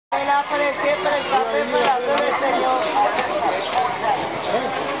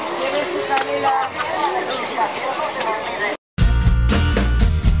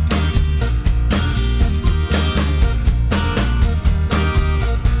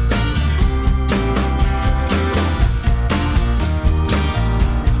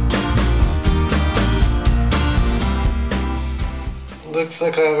Looks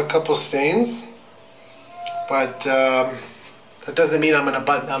like I have a couple stains, but that doesn't mean I'm gonna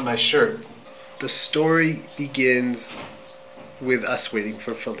button down my shirt. The story begins with us waiting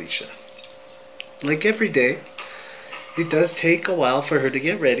for Felicia. Like every day, it does take a while for her to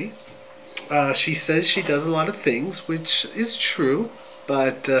get ready. She says she does a lot of things, which is true,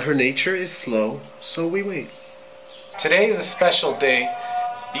 but her nature is slow, so we wait. Today is a special day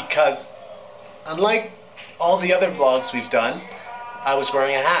because, unlike all the other vlogs we've done, I was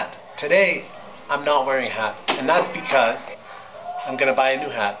wearing a hat. Today, I'm not wearing a hat, and that's because I'm gonna buy a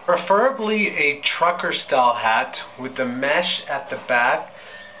new hat. Preferably a trucker style hat with the mesh at the back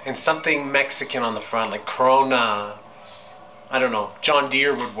and something Mexican on the front, like Corona, I don't know, John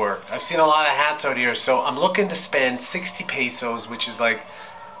Deere would work. I've seen a lot of hats out here, so I'm looking to spend 60 pesos, which is like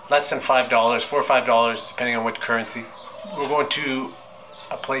less than $5, $4 or $5, depending on what currency. We're going to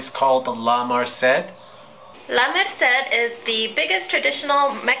a place called the La Merced. La Merced is the biggest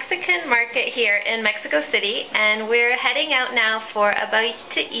traditional Mexican market here in Mexico City, and we're heading out now for a bite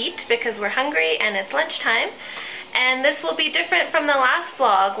to eat because we're hungry and it's lunchtime. And this will be different from the last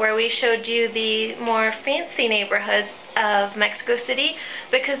vlog where we showed you the more fancy neighborhood of Mexico City,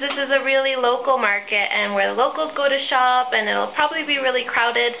 because this is a really local market and where the locals go to shop, and it'll probably be really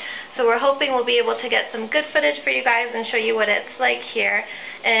crowded. So we're hoping we'll be able to get some good footage for you guys and show you what it's like here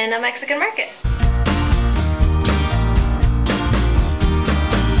in a Mexican market.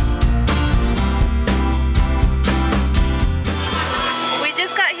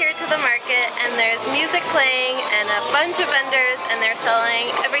 And there's music playing and a bunch of vendors, and they're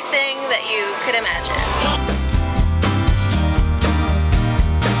selling everything that you could imagine.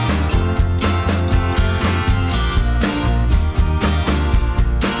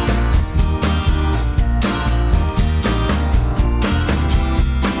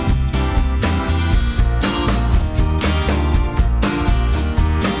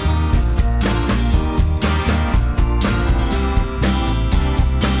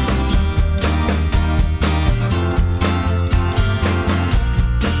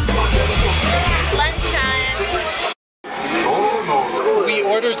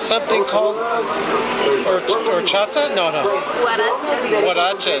 Something called horchata? No.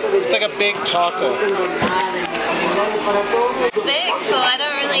 Huarachas. It's like a big taco. It's big, so I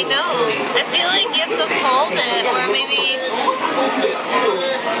don't really know. I feel like you have to fold it, or maybe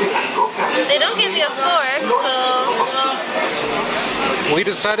they don't give you a fork, so we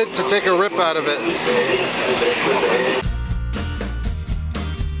decided to take a rip out of it.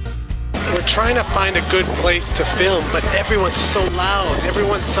 We're trying to find a good place to film, but everyone's so loud.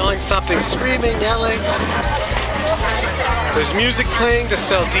 Everyone's selling something, screaming, yelling. There's music playing to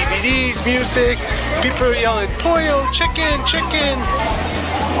sell DVDs, music. People are yelling, pollo, chicken, chicken.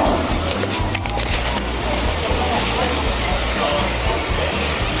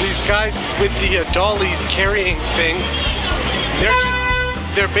 These guys with the dollies carrying things,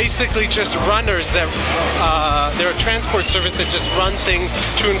 they're basically just runners that, they're a transport service that just run things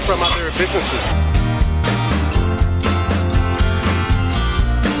to and from other businesses.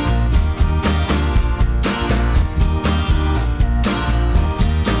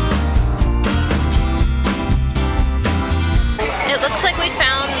 It looks like we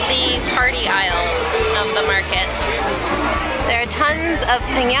found the party aisle of the market. There are tons of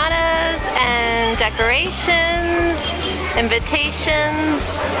piñatas and decorations, invitations,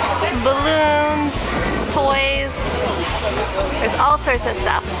 balloons, toys. There's all sorts of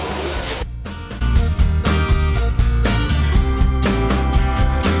stuff.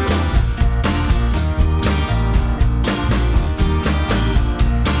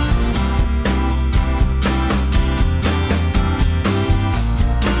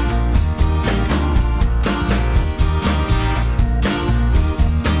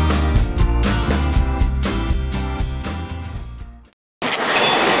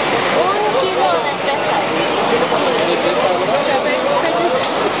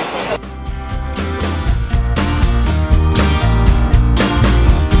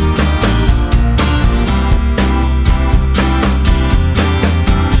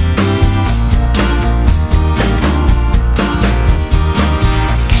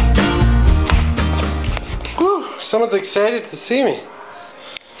 Someone's excited to see me.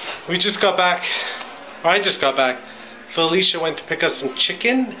 We just got back, or I just got back Felicia went to pick up some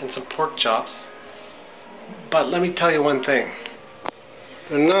chicken and some pork chops. But let me tell you one thing.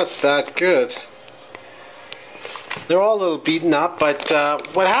 They're not that good. They're all a little beaten up, but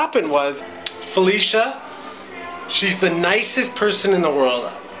what happened was Felicia, she's the nicest person in the world.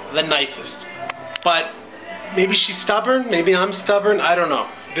 The nicest. But maybe she's stubborn, maybe I'm stubborn, I don't know.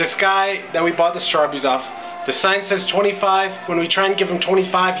 This guy that we bought the strawberries off, the sign says 25. When we try and give him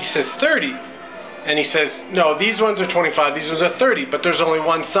 25, he says 30. And he says, no, these ones are 25, these ones are 30, but there's only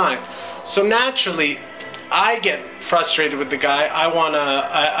one sign. So naturally, I get frustrated with the guy.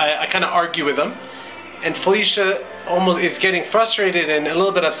 I kind of argue with him. And Felicia almost is getting frustrated and a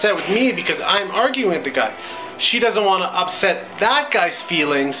little bit upset with me because I'm arguing with the guy. She doesn't want to upset that guy's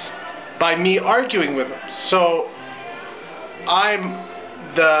feelings by me arguing with him. So I'm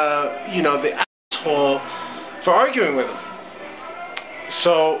the asshole for arguing with him.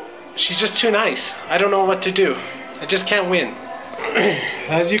 So she's just too nice. I don't know what to do. I just can't win.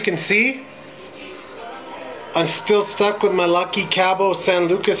 As you can see, I'm still stuck with my lucky Cabo San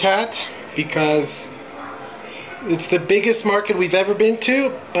Lucas hat because it's the biggest market we've ever been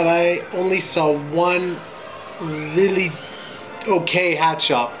to, but I only saw one really okay hat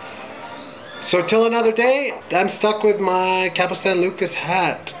shop. So till another day, I'm stuck with my Cabo San Lucas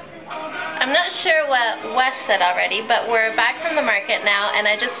hat. I'm not sure what Wes said already, but we're back from the market now, and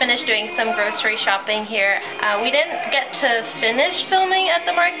I just finished doing some grocery shopping here. We didn't get to finish filming at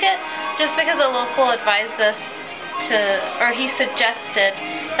the market just because a local advised us he suggested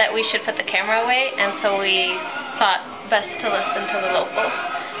that we should put the camera away, and so we thought best to listen to the locals,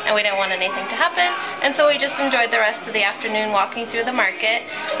 and we didn't want anything to happen, and so we just enjoyed the rest of the afternoon walking through the market.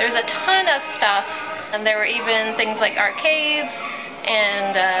 There's a ton of stuff, and there were even things like arcades,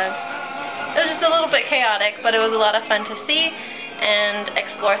 and it was just a little bit chaotic, but it was a lot of fun to see and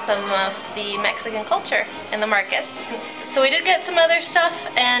explore some of the Mexican culture in the markets. So we did get some other stuff,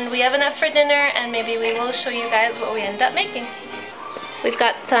 and we have enough for dinner, and maybe we will show you guys what we end up making. We've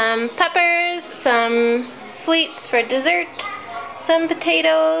got some peppers, some sweets for dessert, some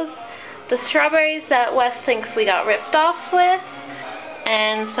potatoes, the strawberries that Wes thinks we got ripped off with,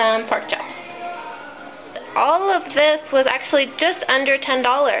 and some pork chops. All of this was actually just under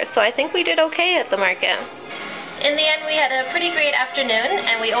 $10, so I think we did okay at the market. In the end, we had a pretty great afternoon,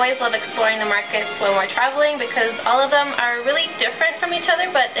 and we always love exploring the markets when we're traveling because all of them are really different from each other,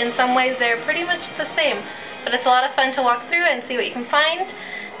 but in some ways they're pretty much the same. But it's a lot of fun to walk through and see what you can find,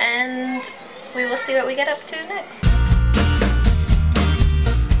 and we will see what we get up to next.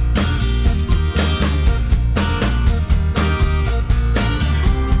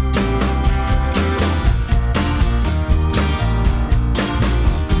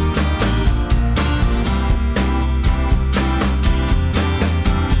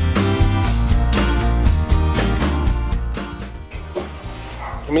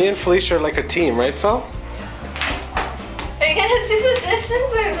 Me and Felicia are like a team, right, Phil? Are you gonna do the dishes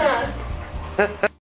or not?